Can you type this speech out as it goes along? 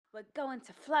We're going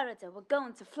to Florida. We're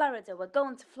going to Florida. We're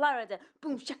going to Florida.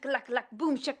 Boom shakalaka,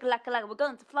 boom shakalaka. We're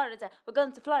going to Florida. We're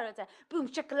going to Florida. Boom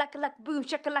shakalaka, boom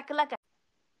shakalaka.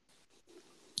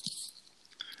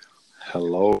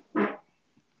 Hello,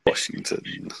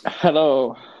 Washington.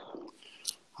 Hello.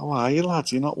 How are you,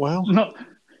 lads? You're not well? No,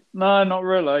 not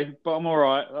really, but I'm all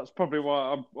right. That's probably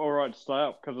why I'm all right to stay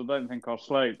up, because I don't think I'll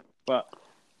sleep. But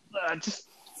just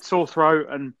sore throat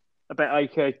and a bit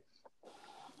achy.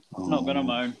 Not going to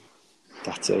moan.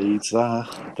 That's AIDS,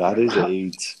 that. That is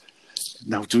AIDS.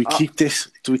 Now, do we keep this?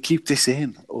 Do we keep this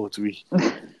in, or do we?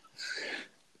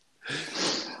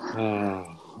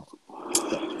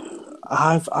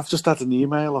 I've just had an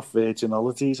email off Virgin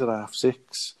Holidays at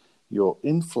 6:30. Your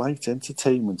in-flight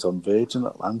entertainment on Virgin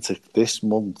Atlantic this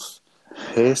month.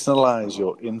 Personalise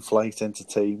your in-flight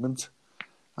entertainment.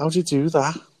 How do you do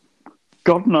that?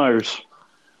 God knows.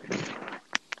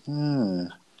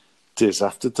 Diz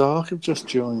After Dark have just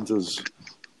joined us.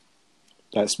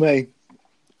 That's me.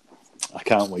 I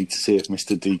can't wait to see if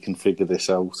Mr. D can figure this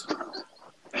out.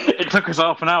 It took us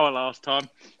half an hour last time.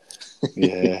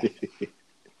 Yeah.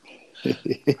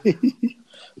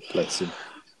 Bless him.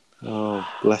 Oh,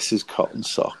 bless his cotton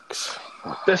socks.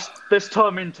 This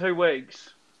time in 2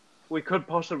 weeks, we could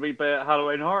possibly be at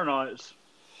Halloween Horror Nights.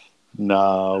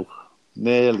 No,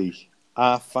 nearly.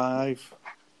 5:30.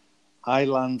 I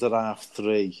land at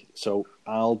 3:30, so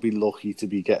I'll be lucky to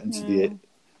be getting to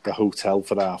the hotel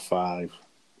for 5:30.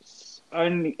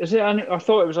 Is it only? I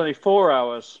thought it was only 4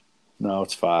 hours. No,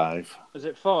 it's 5. Is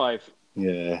it 5?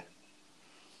 Yeah.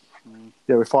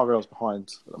 Yeah, we're 5 hours behind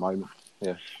at the moment.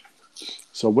 Yeah.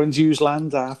 So when do you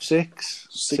land? 6:30?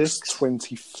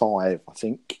 6:25, I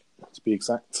think, to be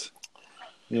exact.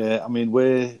 Yeah, I mean,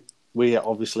 we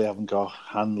obviously haven't got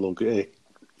hand luggage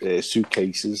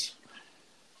suitcases.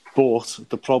 But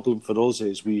the problem for us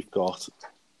is we've got,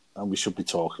 and we should be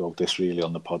talking about this really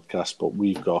on the podcast, but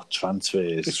we've got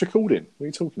transfers. It's recording. What are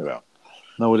you talking about?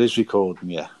 No, it is recording,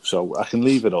 yeah. So I can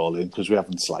leave it all in because we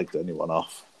haven't slagged anyone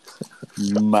off.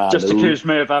 Just accuse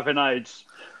me of having AIDS.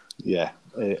 Yeah.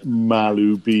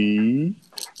 Malubi.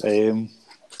 I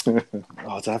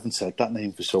haven't said that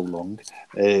name for so long.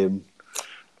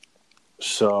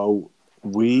 So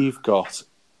we've got...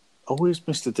 Oh, where's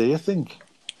Mr. D, I think?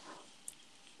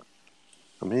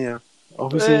 I'm here. Oh,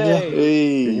 he's here.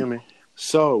 Hey. Can you hear me?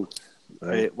 So,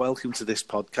 welcome to this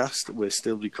podcast. We're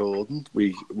still recording.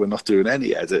 We're not doing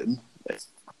any editing.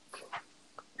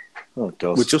 Oh,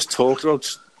 God. We're just talking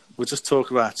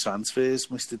about transfers,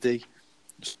 Mr. D.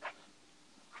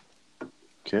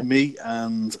 Okay. Me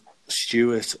and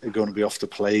Stuart are going to be off the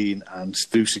plane and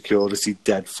through security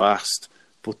dead fast.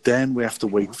 But then we have to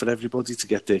wait for everybody to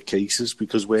get their cases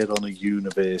because we're on a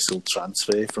universal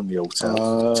transfer from the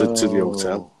hotel to the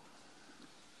hotel.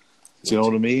 Do you know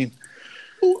what I mean?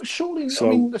 Well, surely, I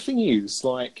mean, the thing is,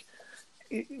 like,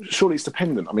 surely it's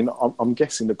dependent. I mean, I'm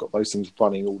guessing they've got those things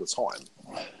running all the time.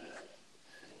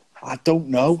 I don't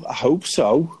know. I hope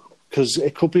so. Because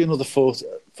it could be another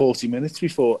 40 minutes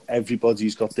before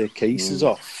everybody's got their cases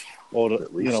off. Or,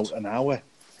 an hour.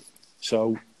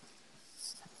 So...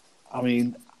 I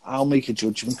mean, I'll make a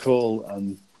judgment call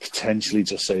and potentially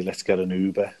just say, let's get an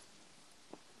Uber.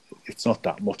 It's not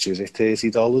that much, is it?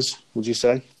 $30, would you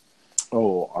say?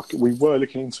 Oh, we were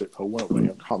looking into it, Paul, weren't we? I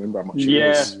can't remember how much it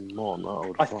was. More than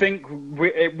that, I think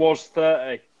it was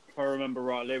 30, if I remember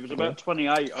rightly. It was about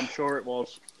 28, I'm sure it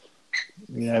was.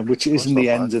 Yeah, which isn't the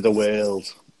end of the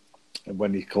world.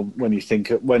 When you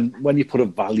put a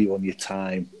value on your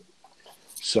time.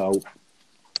 So...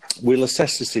 we'll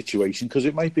assess the situation because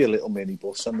it might be a little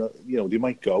minibus, and they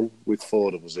might go with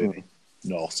 4 of us in it.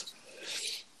 Not.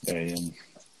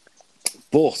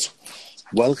 But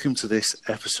welcome to this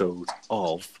episode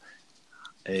of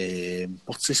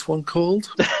what's this one called?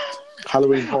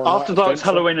 Halloween Horror Night After Dark's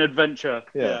Halloween Adventure.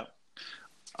 Yeah.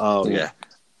 Oh yeah.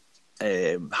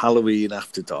 Halloween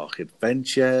After Dark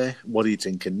Adventure. What are you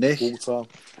drinking, Nick? Water.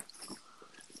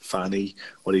 Fanny.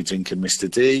 What are you drinking, Mr.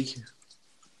 D?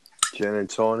 Gin and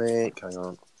tonic, hang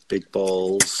on. Big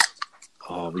balls.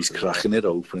 Oh, he's cracking it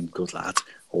open. Good lad.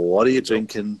 What are you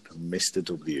drinking, Mr.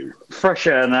 W? Fresh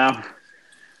air now.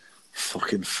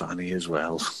 Fucking Fanny as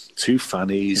well. 2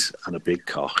 Fannies and a big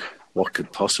cock. What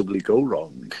could possibly go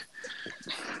wrong?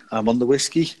 I'm on the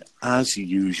whiskey, as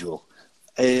usual.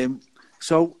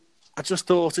 So, I just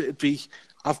thought it'd be...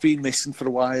 I've been missing for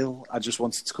a while. I just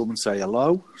wanted to come and say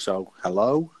hello. So,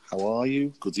 hello. How are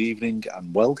you? Good evening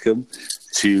and welcome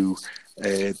to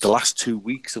the last 2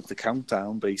 weeks of the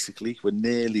countdown, basically. We're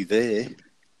nearly there.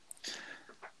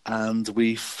 And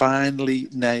we finally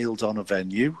nailed on a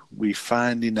venue. We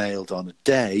finally nailed on a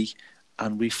day.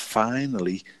 and we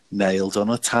finally nailed on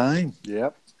a time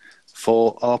Yep.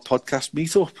 for our podcast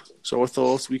meetup. So I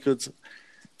thought we could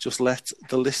just let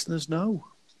the listeners know.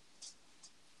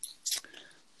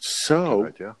 So,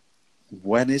 Correct, yeah.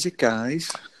 when is it,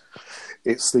 guys?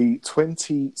 It's the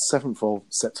 27th of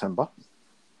September.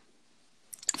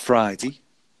 Friday.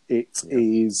 It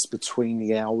is between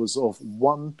the hours of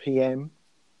 1 p.m.,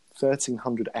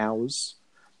 1300 hours,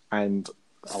 and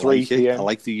 3 p.m. I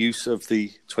like the use of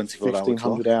the 24-hour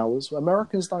 1500 clock. hours.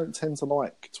 Americans don't tend to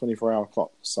like 24-hour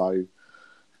clock, so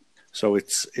So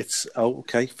it's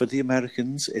okay for the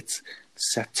Americans. It's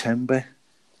September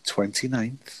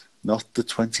 29th, not the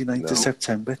 29th No. of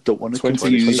September. Don't want to 20,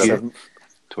 confuse you. 27th.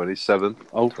 27.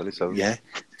 Oh, 27. yeah,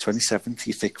 27th.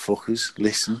 You thick fuckers,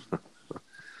 listen.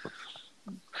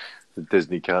 The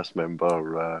Disney cast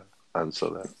member answer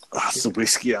that. That's the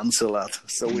whiskey answer, lad.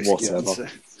 That's the whiskey Whatever. answer.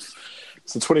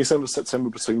 So 27th of September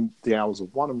between the hours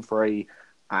of 1 and 3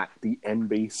 at the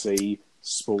NBC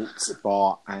Sports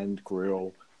Bar and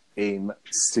Grill in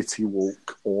City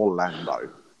Walk, Orlando.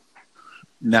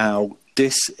 Now,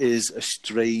 this is a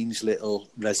strange little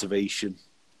reservation,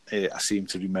 I seem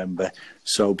to remember.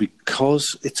 So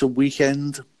because it's a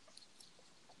weekend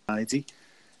Friday,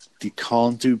 they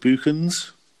can't do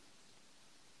bookings.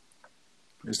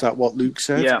 Is that what Luke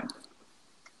said? Yeah.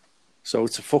 So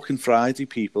it's a fucking Friday,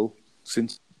 people.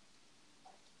 Since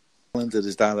calendar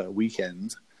is down at a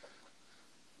weekend,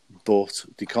 but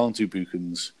they can't do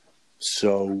bookings.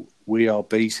 So we've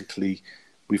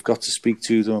got to speak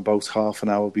to them about half an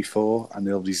hour before, and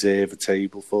they'll reserve a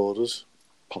table for us.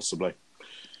 Possibly.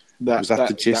 Was that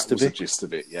the gist that of was it? the gist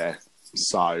of it, yeah.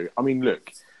 So, I mean,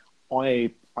 look,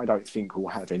 I don't think we'll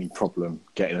have any problem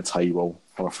getting a table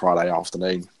on a Friday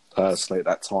afternoon, personally, at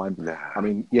that time. Nah. I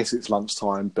mean, yes, it's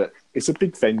lunchtime, but it's a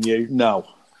big venue. No,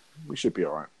 We should be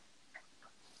all right.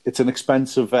 it's an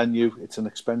expensive venue. It's an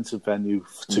expensive venue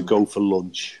to go for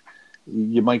lunch.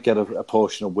 You might get a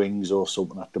portion of wings or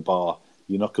something at the bar.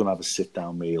 You're not going to have a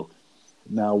sit-down meal.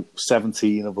 Now,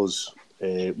 17 of us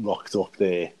rocked up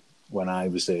there when I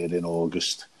was there in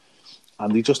August,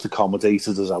 and they just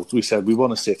accommodated us out. We said we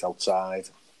want to sit outside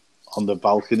on the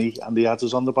balcony, and they had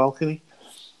us on the balcony.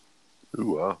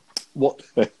 Ooh, wow. What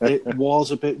it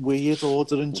was a bit weird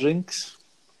ordering drinks.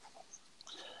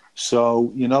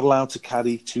 So you're not allowed to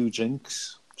carry 2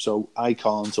 drinks. So I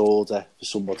can't order for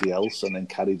somebody else and then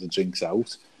carry the drinks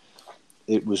out.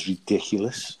 It was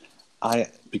ridiculous.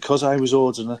 Because I was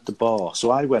ordering at the bar,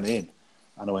 so I went in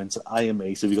and I went, "Hiya,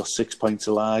 mate, have you got 6 pints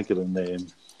of lager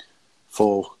and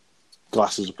 4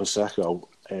 glasses of Prosecco?"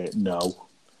 No.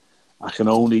 I can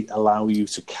only allow you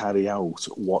to carry out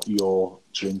what you're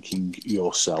drinking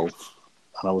yourself.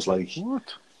 And I was like,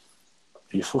 What?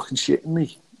 "Are you fucking shitting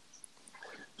me?"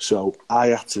 So I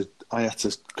had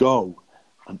to go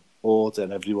and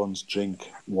order everyone's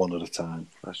drink one at a time.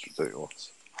 That's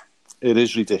ridiculous. It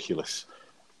is ridiculous.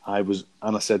 I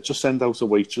said, just send out a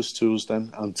waitress to us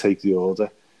then and take the order.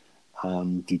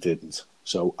 And he didn't.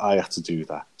 So I had to do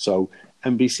that. So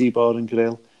NBC Bar and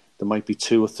Grill, there might be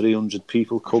 200 or 300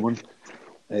 people coming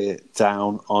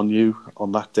down on you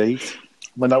on that date.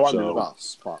 Well, no one So- knew of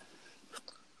us, but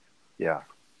Yeah.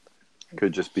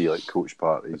 Could just be like coach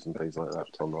parties and things like that,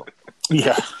 or not.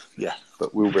 Yeah, yeah.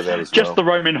 But we'll be there as Just well. the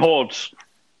roaming hordes.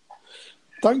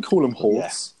 don't call them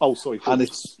hordes. Oh, sorry, And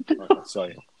hordes.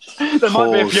 Sorry. There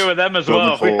might be a Whores, few of them as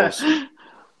Roman well. whores.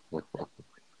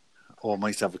 Or I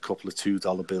might have a couple of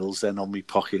 $2 bills then on my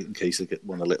pocket in case I get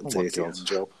one a little Oh my dirty God. hand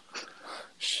job.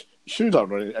 Should I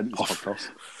run any Off. podcast?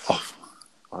 Oh,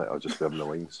 I think I'll just be having the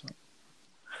wings.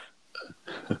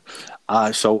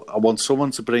 so I want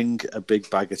someone to bring a big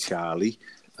bag of Charlie.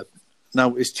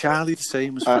 Now, is Charlie the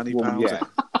same as Fanny Well, Powder?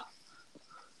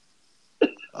 yeah.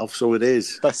 Oh, so it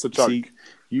is. That's the joke. See,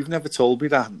 you've never told me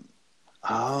that.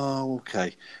 Oh,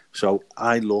 okay. So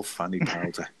I love Fanny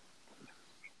Powder.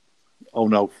 Oh,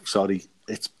 no, sorry.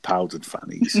 It's powdered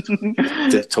fannies.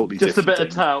 They're totally Just a different bit of thing.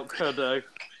 talc, could do.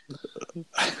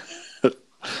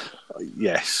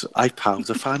 Yes, I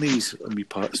powder fannies in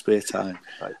my spare time.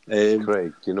 Right.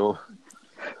 Craig, you know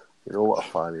what a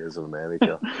fanny is in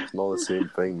America. It's not the same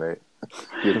thing, mate.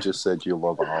 You've just said you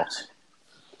love arse.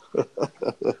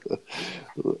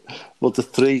 Well, the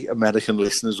 3 American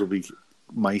listeners will be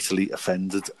mightily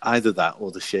offended. Either that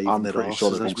or the shaving I'm their pretty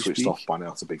sure arses they've as all we switched speak. off by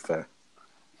now, to be fair.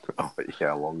 Oh,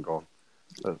 yeah, long gone.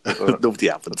 They're Nobody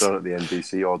happens. done at the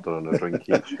NBC ordering a drink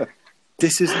each.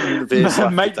 This isn't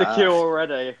Universal. Make the After queue Dark.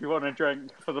 already if you want a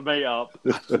drink for the meet-up.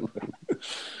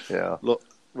 Yeah. Look,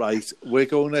 right, we're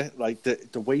going to,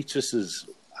 the waitresses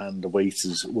and the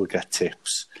waiters will get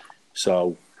tips.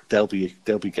 So they'll be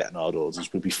getting our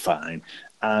orders. We'll be fine,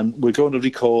 and we're going to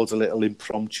record a little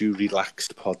impromptu,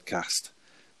 relaxed podcast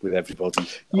with everybody.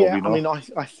 Yeah, Are we I not?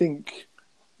 mean, I think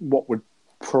what would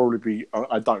probably be,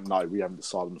 I don't know, we haven't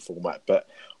decided on the format, but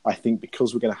I think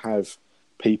because we're going to have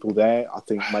people there, I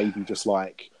think maybe just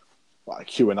like a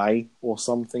Q&A or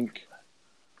something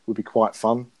would be quite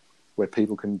fun, where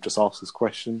people can just ask us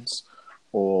questions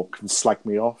or can slag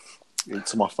me off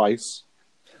into my face.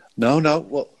 No.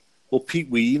 Well, Pete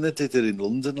Weiner did it in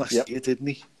London last year, didn't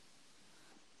he?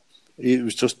 It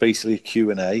was just basically a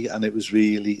Q&A, and it was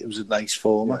a nice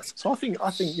format. Yeah. So I think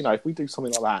if we do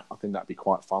something like that, I think that'd be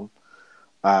quite fun.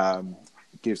 And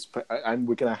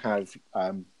we're going to have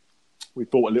we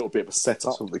bought a little bit of a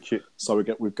setup. So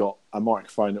we've got a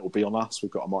microphone that will be on us.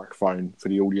 We've got a microphone for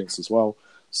the audience as well.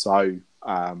 So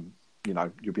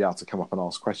you'll be able to come up and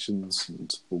ask questions,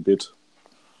 and all good.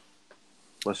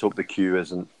 Let's hope the queue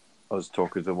isn't us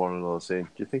talking to one another saying,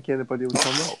 "Do you think anybody will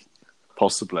come up?"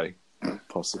 Possibly.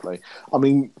 I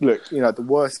mean, look, the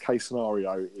worst case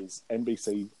scenario is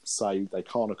NBC say they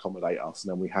can't accommodate us,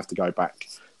 and then we have to go back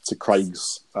to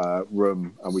Craig's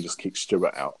room, and we just kick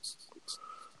Stuart out.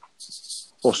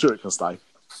 Or Stuart can stay.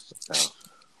 No.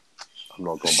 I'm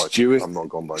not going back. Stuart, I'm not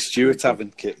going back. Stuart having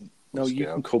kitten. No, you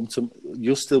can come to.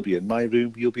 You'll still be in my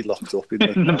room. You'll be locked up in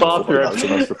the bathroom.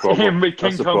 That's the problem. Him with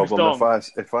King That's the Kong's problem. dong.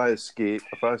 If I escape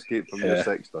from your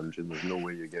sex dungeon, there's no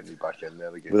way you're getting me back in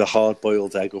there again. with a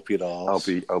hard-boiled egg up your arse.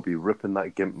 I'll be ripping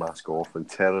that gimp mask off and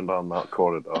tearing down that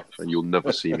corridor, and you'll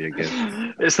never see me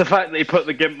again. It's the fact that he put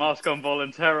the gimp mask on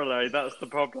voluntarily. That's the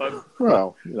problem.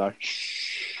 Well,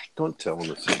 Don't tell them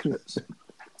the secrets.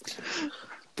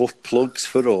 Butt plugs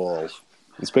for all.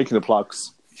 And speaking of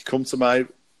plugs, You come to my.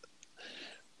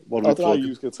 What I are we don't know, plugging? you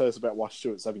was going to tell us about why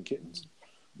Stuart's having kittens.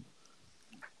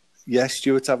 Yes,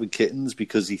 Stuart's having kittens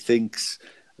because he thinks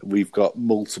we've got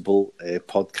multiple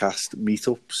podcast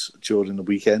meetups during the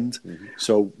weekend. Mm-hmm.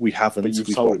 So we haven't. But you've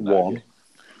We've told got him one.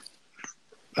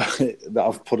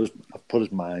 I've put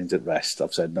his mind at rest.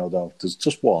 I've said, no, there's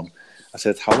just one. I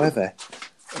said, however,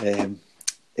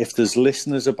 if there's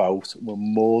listeners about, we're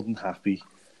more than happy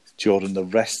during the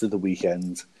rest of the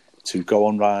weekend to go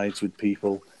on rides with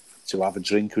people, to have a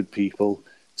drink with people,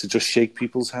 to just shake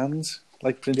people's hands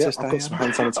like Princess I've Diana. got some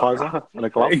hand sanitizer and a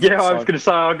glove. Yeah, I was going to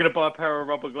say I'm going to buy a pair of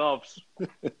rubber gloves.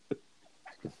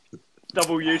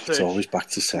 Double usage. It's always back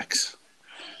to sex.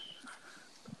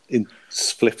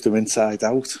 Flip them inside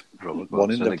out. One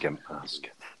in a gimp mask.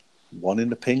 One in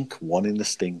the pink, one in the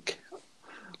stink.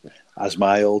 As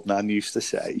my old nan used to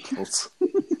say.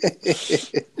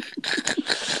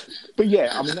 But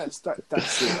yeah, I mean that's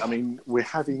it. I mean, we're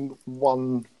having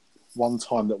one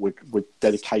time that we're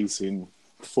dedicating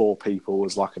for people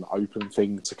as like an open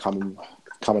thing to come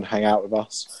and hang out with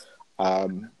us.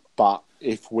 But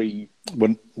if we're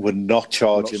not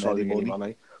charging any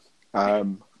money.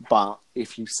 But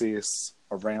if you see us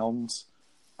around,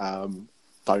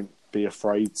 don't be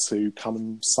afraid to come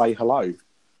and say hello.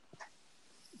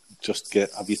 Just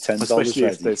have your $10 Especially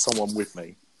ready. if there's someone with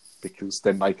me, because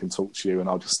then they can talk to you and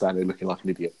I'll just stand there looking like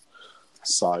an idiot.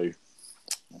 So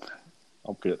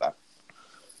I'm good at that.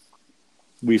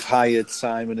 We've hired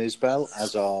Simon Isbell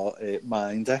as our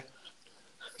minder.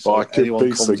 So I could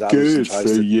be so good for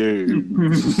you.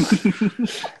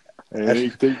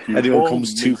 Anyone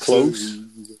comes too close.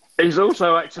 He's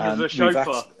also acting as a we've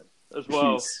chauffeur as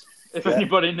well. If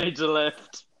anybody needs a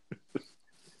lift.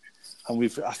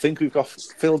 And I think we've got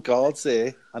Phil Guards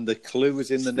there, and the clue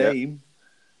is in the name.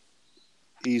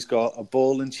 He's got a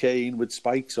ball and chain with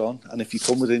spikes on, and if you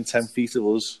come within 10 feet of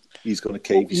us, he's going to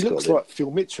cave your skull. He looks like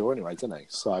Phil Mitchell anyway, doesn't he?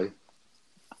 So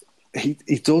he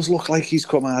does look like he's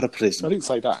come out of prison. I didn't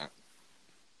say that.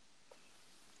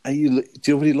 Do you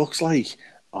know what he looks like?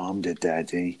 I'm the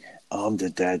daddy.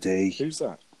 Who's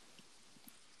that?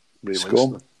 Ray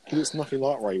Scum. Winston. He looks nothing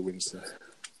like Ray Winston.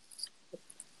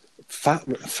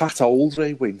 Fat old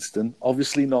Ray Winston.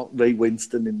 Obviously not Ray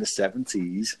Winston in the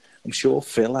 70s. I'm sure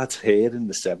Phil had hair in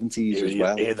the 70s as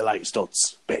well. Hear the latest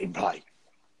odds. Bet in play.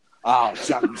 Oh,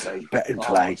 Jonesy. Bet in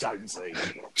play. Jonesy.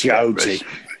 Jonesy.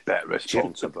 Bet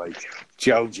responsibly.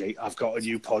 Jonesy, I've got a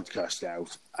new podcast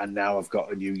out, and now I've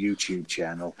got a new YouTube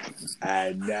channel.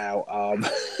 And now,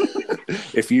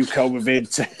 if you come within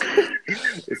 10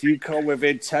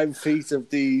 feet of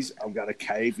these, I'm going to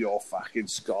cave your fucking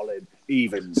skull in.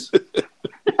 Evens.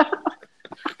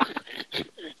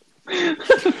 I'm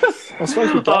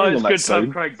supposed to be going on that It's good to have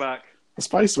soon. Craig back. I'm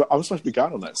supposed to be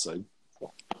going on that soon.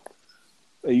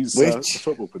 These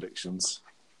football predictions.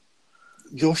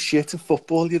 You're shit at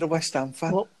football. You're a West Ham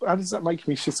fan. Well, how does that make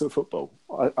me shit at football?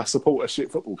 I support a shit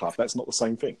football club. That's not the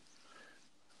same thing.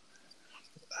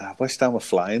 West Ham are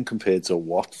flying compared to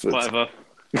Watford. Whatever.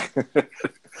 We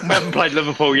haven't played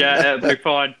Liverpool yet. It'll be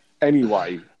fine.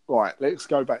 Anyway, right, let's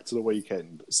go back to the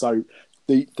weekend. So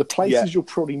the places Yeah. you'll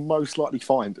probably most likely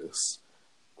find us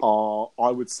are, I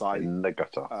would say, In the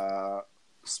gutter.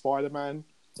 Spider-Man,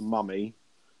 The Mummy,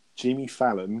 Jimmy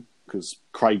Fallon, because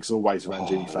Craig's always around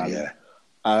Jimmy Fallon.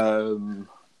 Yeah.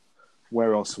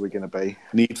 Where else are we going to be?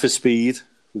 Need for Speed.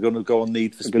 We're going to go on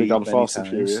Need for We're going Speed. to go on many Fast and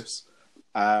times. Furious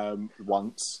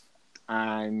once.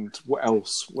 And what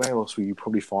else? Where else will you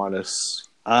probably find us?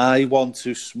 I want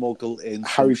to smuggle in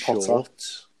Harry some Potter.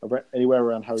 shorts Anywhere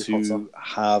around Harry to Potter?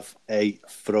 have a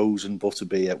frozen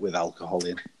butterbeer with alcohol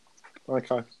in.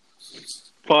 Okay.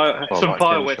 Some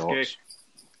fire whiskey. Shorts.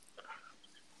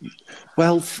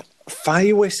 Well,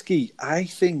 fire whiskey, I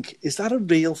think, is that a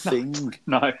real thing?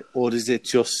 No. Or is it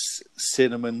just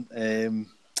cinnamon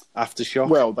aftershock?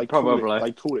 Well, they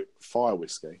Probably. call it fire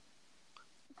whiskey.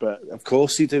 But Of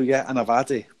course you do, yeah, and I've had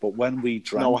it. But when we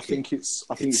drank no, I think it's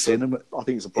cinnamon. I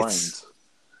think it's a brand.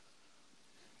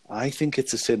 I think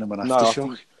it's a cinnamon No,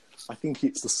 aftershock. I think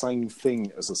it's the same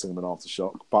thing as a cinnamon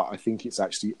aftershock, but I think it's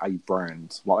actually a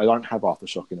brand. Like they don't have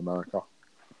aftershock in America.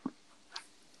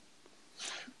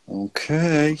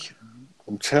 Okay.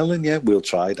 I'm telling you, we'll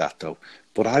try that though.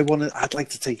 But I'd like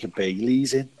to take a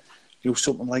Bailey's in.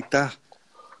 Something like that.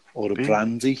 Or a Bailey?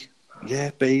 brandy.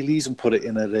 Yeah, Bailey's, and put it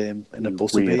in a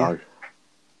butterbeer. Weirdo.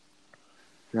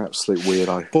 You're an absolute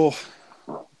weirdo. But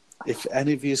if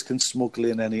any of you can smuggle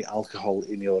in any alcohol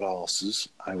in your arses,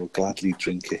 I will gladly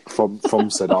drink it. From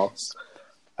said arse.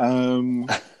 And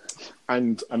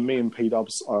me and P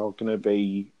Dubs are going to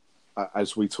be,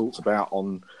 as we talked about,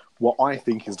 on what I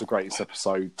think is the greatest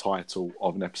episode title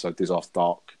of an episode this After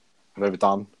Dark I've ever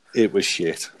done. It was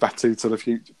shit. Back to the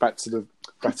future. Back to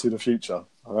the future.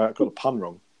 I got the pun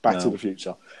wrong. Back to the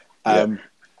future. Yeah.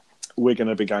 We're going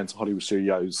to be going to Hollywood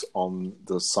Studios on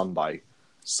the Sunday.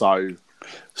 So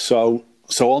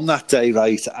on that day,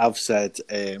 right, I've said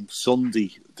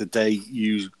Sunday, the day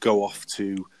you go off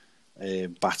to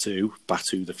Batu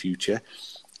the future.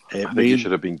 I think it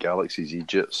should have been Galaxy's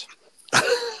Egypts.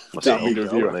 that'll be the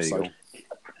review There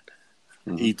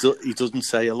you episode. He doesn't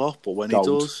say a lot, but when Gold.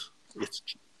 he does, it's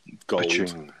gold.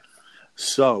 Ka-ching.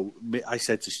 So I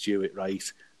said to Stuart, right,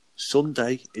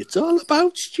 Sunday, it's all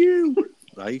about Stu,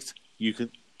 right? You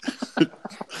can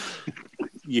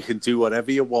you can do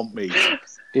whatever you want, mate.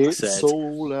 It's said-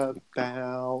 all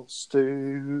about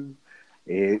Stu.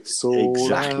 It's all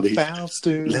Exactly. about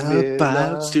Stu.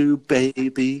 About Stu,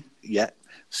 baby. Yeah.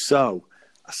 So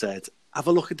I said, have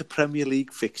a look at the Premier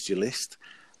League fixture list,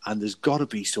 and there's got to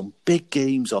be some big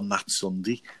games on that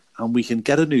Sunday, and we can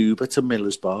get an Uber to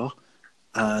Miller's Bar,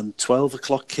 and 12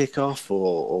 o'clock kickoff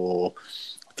or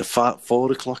the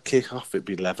 4 o'clock kickoff, it'd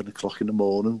be 11 o'clock in the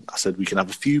morning. I said we can have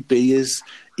a few beers,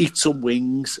 eat some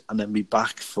wings, and then be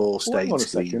back for Hang staying on a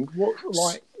sleep. second. What,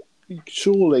 like,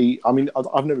 surely, I mean,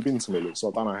 I've never been to Miller's,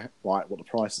 so I don't know like what the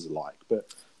prices are like,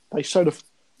 but they showed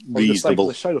Reasonable.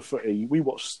 They showed a footy. We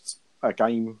watched a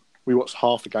game. We watched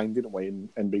half a game, didn't we, in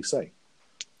NBC?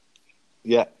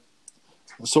 Yeah.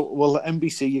 So, well, at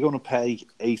NBC, you're going to pay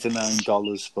 $8 or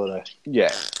 $9 for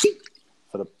Yeah.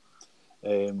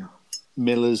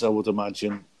 Miller's. I would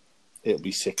imagine it'll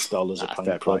be $6 a fair pint,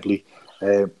 play. probably.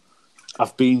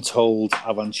 I've been told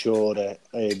Avantura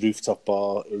rooftop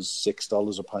bar is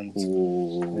 $6 a pint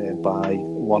by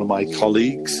one of my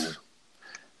colleagues.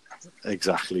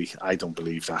 Exactly. I don't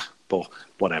believe that, but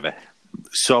whatever.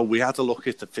 So we had a look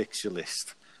at the fixture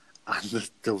list, and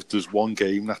there's one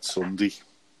game that Sunday.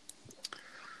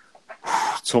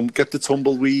 Get the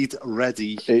tumbleweed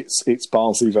ready. It's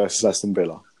Barnsley versus Aston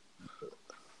Villa.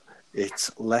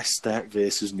 It's Leicester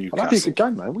versus Well, that'd be a Newcastle. good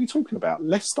game, man. What are you talking about?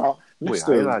 Leicester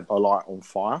are like on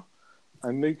fire,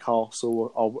 and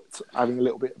Newcastle are having a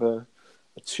little bit of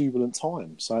a turbulent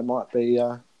time. So it might be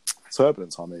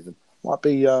turbulent time even. Might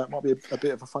be a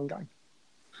bit of a fun game.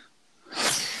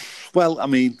 Well, I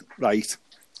mean, right.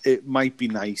 It might be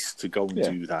nice to go and Yeah.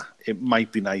 do that. It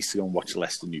might be nice to go and watch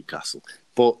Leicester Newcastle.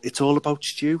 But it's all about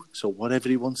Stu. So whatever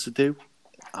he wants to do,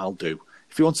 I'll do.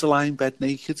 If he wants to lie in bed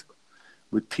naked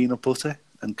with peanut butter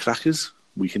and crackers,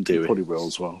 we can do it. Probably will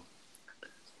as well.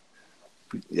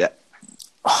 Yeah.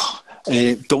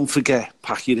 Don't forget,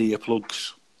 pack your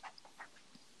earplugs.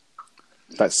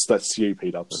 That's you,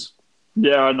 P Dubs.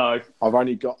 Yeah, I know.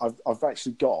 I've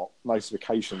actually got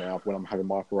notification now of when I'm having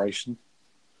my operation.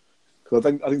 Because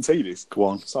I didn't tell you this. Go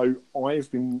on. So I've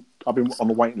been on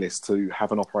the waiting list to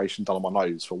have an operation done on my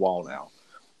nose for a while now,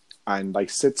 and they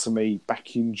said to me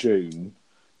back in June,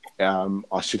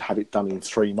 I should have it done in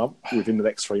 3 months, within the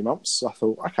next 3 months. So I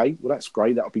thought, okay, well that's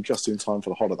great. That'll be just in time for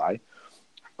the holiday.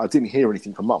 I didn't hear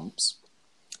anything for months.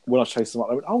 When I chased them up,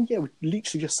 they went, "Oh yeah, we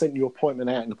literally just sent your appointment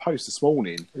out in the post this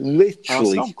morning." And I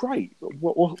Literally. said, "Oh great,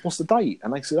 what's the date?"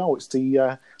 And they said, "Oh, it's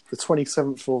the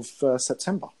 27th of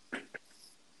September."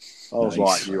 I was Nice.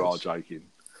 like, "You are joking."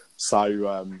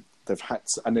 So they've had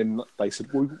to, and then they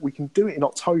said, well, "We can do it in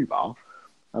October."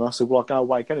 And I said, "Well, I'll go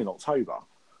away again in October."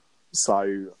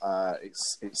 So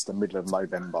it's the middle of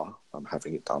November. I'm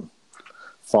having it done.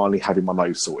 Finally having my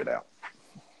nose sorted out.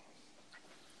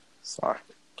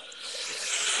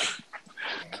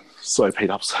 So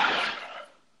P-dubs.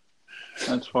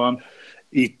 That's fine.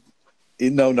 He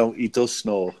does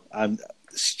snore. And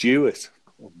Stuart,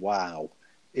 wow.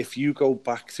 If you go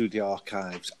back through the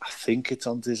archives, I think it's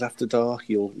on Diz After Dark,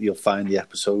 you'll find the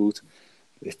episode.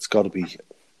 It's got to be,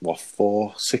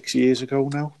 6 years ago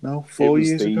now? No, 4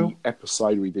 years ago? It was the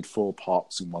episode we did 4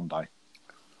 parts in one day.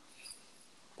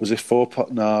 Was it 4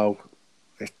 parts? No.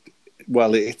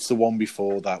 It's the one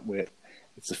before that where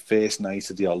it's the first night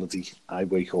of the holiday. I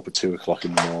wake up at 2 o'clock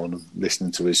in the morning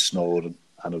listening to his snoring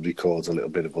and it records a little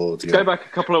bit of audio. Go back a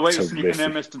couple of weeks It's and you can hear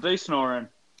horrific. Mr. D snoring.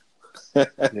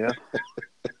 Yeah.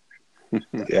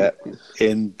 Yeah,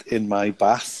 in my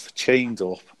bath, chained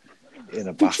up in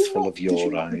a bath full of Did you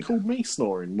not urine. record me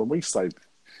snoring when we stayed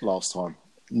last time?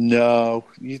 No,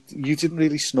 you didn't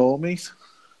really snore, mate.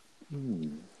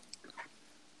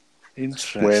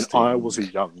 Interesting. When I was a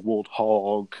young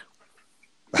warthog.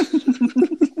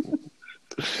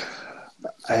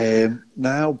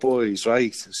 Now, boys,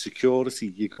 right?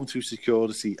 Security. You're going through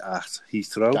security at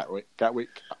Heathrow.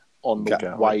 Gatwick on the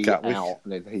Gatwick. way Gatwick. out,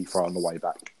 and then Heathrow on the way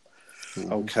back.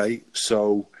 Okay,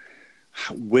 so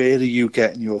where are you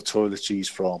getting your toiletries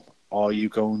from? Are you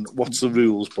going? What's the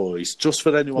rules, boys? Just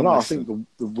for anyone. Well, no, I listening. think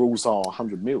the rules are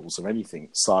 100 mils of anything.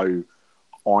 So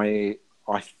I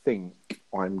think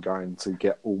I'm going to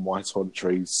get all my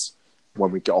toiletries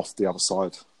when we get off the other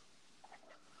side.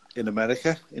 In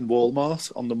America, in Walmart,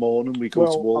 on the morning we go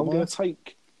to Well, I'm going Walmart.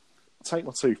 to take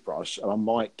my toothbrush, and I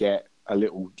might get a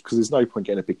little, because there's no point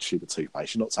getting a big tube of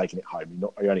toothpaste. You're not taking it home.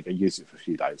 You're only going to use it for a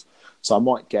few days. So I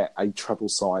might get a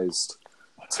travel-sized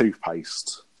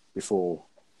toothpaste before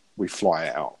we fly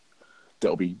out.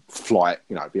 That'll be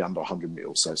be under 100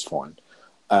 mils, so it's fine.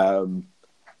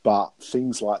 But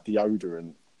things like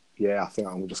deodorant, I think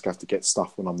I'm just going to have to get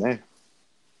stuff when I'm there.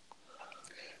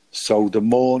 So the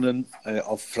morning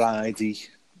of Friday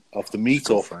of the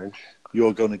meet-up, French.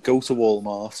 you're going to go to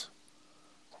Walmart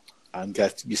and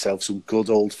get yourself some good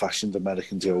old-fashioned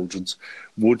American deodorant.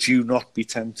 Would you not be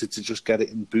tempted to just get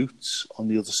it in Boots on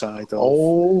the other side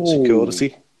of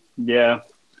security? Yeah.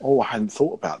 Oh, I hadn't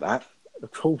thought about that.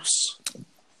 Of course.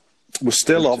 We're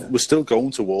still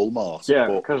going to Walmart. Yeah,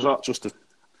 but because just a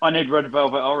I need red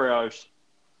velvet Oreos.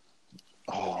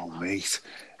 Oh, mate,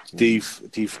 they've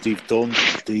done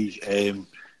the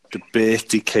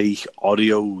birthday cake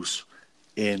Oreos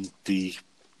in the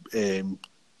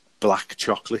black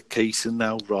chocolate casing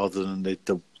now, rather than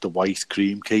the white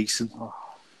cream casing.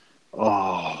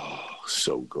 Oh,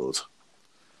 so good,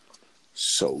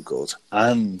 so good.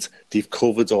 And they've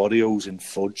covered Oreos in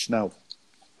fudge now.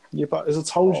 Yeah, but as I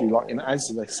told you, like in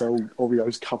Asda, they sell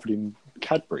Oreos covered in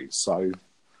Cadbury's, so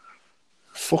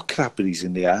Fuck Cadbury's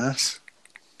in the arse.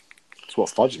 it's what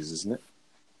fudge is, isn't it?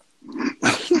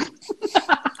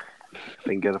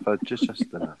 Think get a fudge just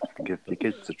enough. Give the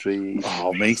kids a treat.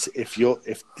 Oh, mate, if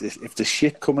the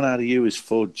shit coming out of you is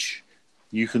fudge,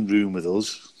 you can room with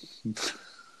us.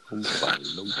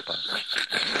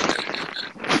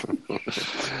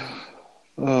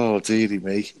 Oh, dearie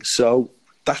me. So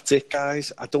that's it,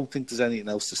 guys. I don't think there's anything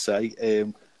else to say.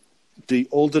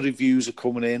 All the reviews are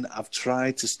coming in. I've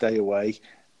tried to stay away.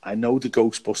 I know the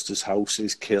Ghostbusters house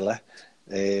is killer.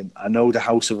 I know the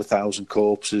House of 1,000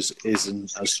 Corpses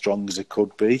isn't as strong as it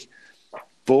could be.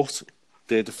 But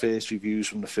they're the first reviews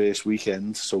from the first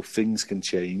weekend, so things can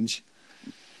change.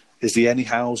 Is there any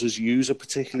houses you are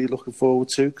particularly looking forward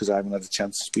to? Because I haven't had a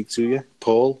chance to speak to you.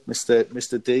 Paul,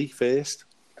 Mr. D, first.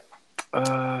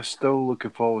 Still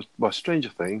looking forward. Well, Stranger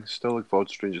Things. Still looking forward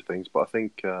to Stranger Things, but I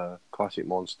think Classic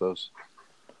Monsters.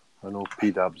 I know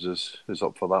P-Dabs is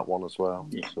up for that one as well.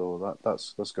 Yeah. So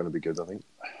that's going to be good, I think.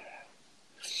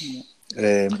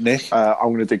 Nick.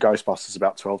 I'm going to do Ghostbusters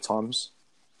about 12 times.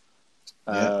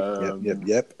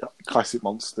 Yep. Classic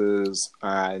Monsters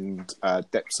and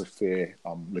Depths of Fear.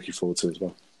 I'm looking forward to as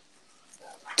well.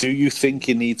 Do you think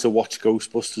you need to watch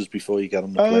Ghostbusters before you get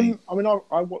on the plane? I mean,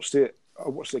 I watched it. I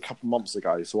watched it a couple of months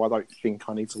ago, so I don't think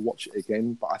I need to watch it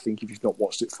again. But I think if you've not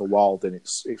watched it for a while, then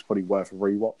it's probably worth a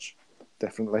rewatch.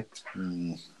 Definitely.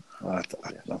 I'm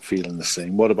feeling the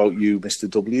same. What about you, Mr.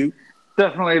 W?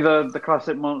 definitely the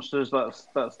classic monsters. That's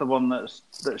the one that's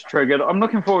triggered. I'm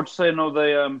looking forward to seeing all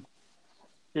the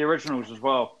originals as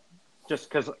well, just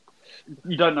because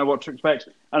you don't know what to expect.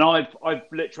 And I've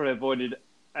literally avoided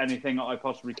anything that I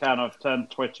possibly can. I've turned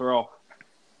Twitter off.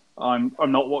 I'm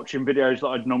not watching videos that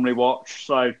I'd normally watch.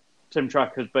 So Tim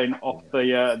Track has been off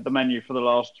the menu for the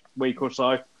last week or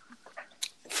so.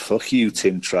 Fuck you,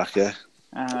 Tim Tracker.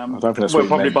 I don't think that's We'll what you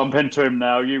probably meant. bump into him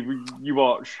now. You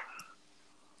watch.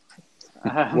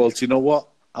 Well, do you know what?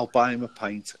 I'll buy him a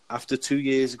pint. After 2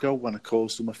 years ago, when I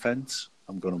caused him offence,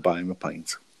 I'm going to buy him a pint.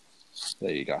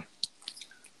 There you go.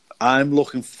 I'm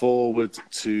looking forward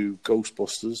to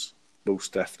Ghostbusters,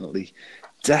 most definitely.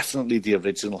 Definitely the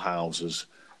original houses.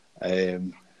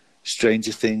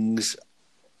 Stranger Things.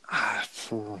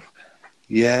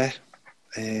 Yeah.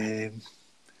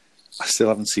 I still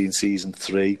haven't seen season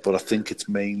 3, but I think it's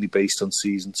mainly based on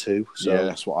season 2. So Yeah,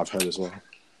 that's what I've heard as well.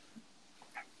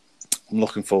 I'm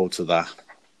looking forward to that.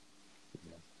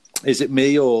 Is it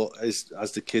me, or as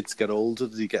the kids get older,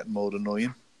 do they get more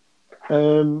annoying?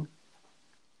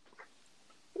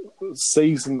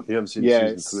 Season. You haven't seen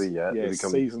season 3 yet. Yeah, They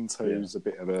become- season 2 is a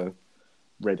bit of a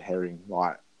red herring.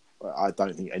 Like, I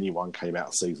don't think anyone came out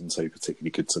of season 2 particularly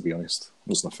good, to be honest. I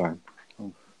wasn't a fan.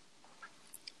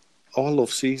 Oh, I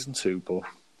love season 2, but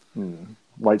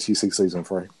Wait till you see season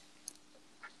 3.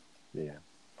 Yeah.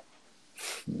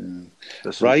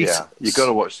 Right. Yeah, you got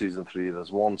to watch season 3.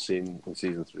 There's one scene in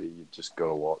season 3 you just got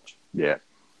to watch. Yeah.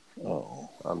 oh,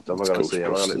 I'm not going to say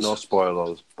it. No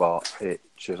spoilers, but it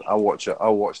just I watch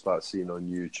that scene on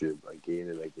YouTube again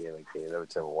and again and again. Every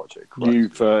time I watch it,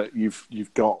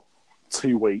 You've got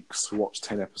 2 weeks to watch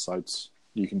 10 episodes.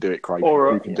 You can do it, Craig.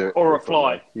 Or you can do it. a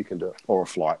fly. You can do it. Or a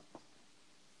flight.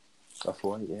 A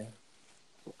fly, yeah.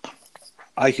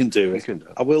 I can do You it. can do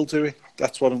it. I will do it.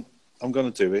 That's what I'm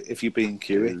going to do it. If you're being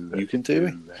QE, you can do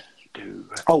it.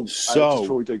 Oh, So- just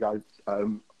before we do go,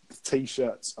 the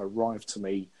T-shirts arrived to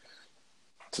me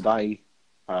today.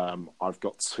 I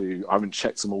haven't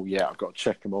checked them all yet. I've got to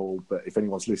check them all. But if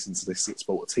anyone's listening to this that's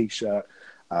bought a T-shirt,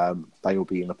 they will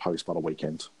be in the post by the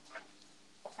weekend.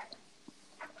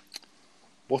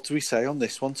 What do we say on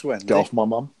this one to end Get it? off my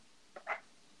mum.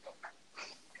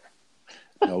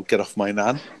 No, get off my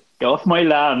nan. Get off my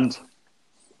land.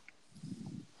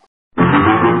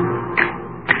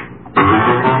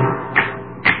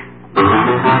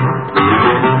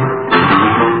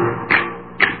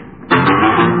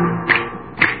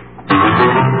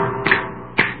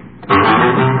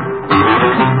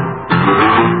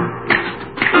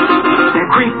 They're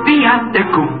creepy and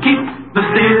they're kooky,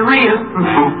 mysterious and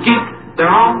spooky. They're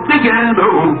all together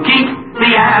ooky, the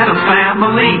Addams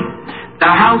Family.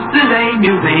 Their house is a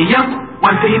museum.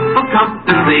 When people come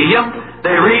to see them,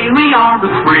 they really are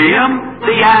the scream,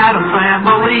 the Addams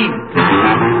Family.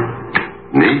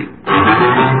 Neat.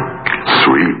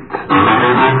 Sweet.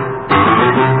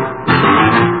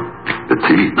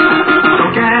 Petite. So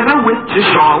get a witch's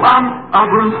shawl on, a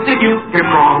broom if you can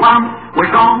crawl on.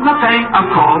 We're gonna pay a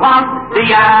call on the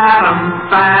Addams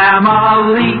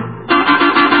Family.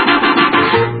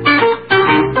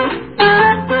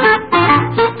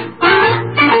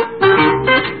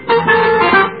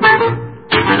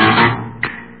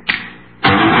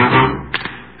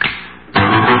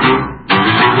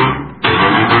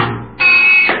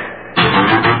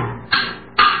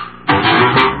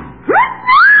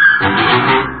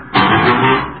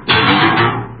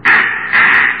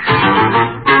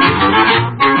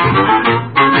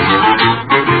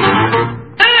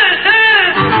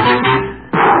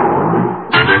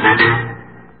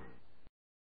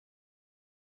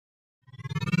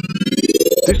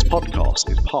 This podcast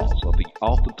is part of the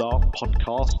After Dark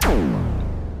Podcast Network.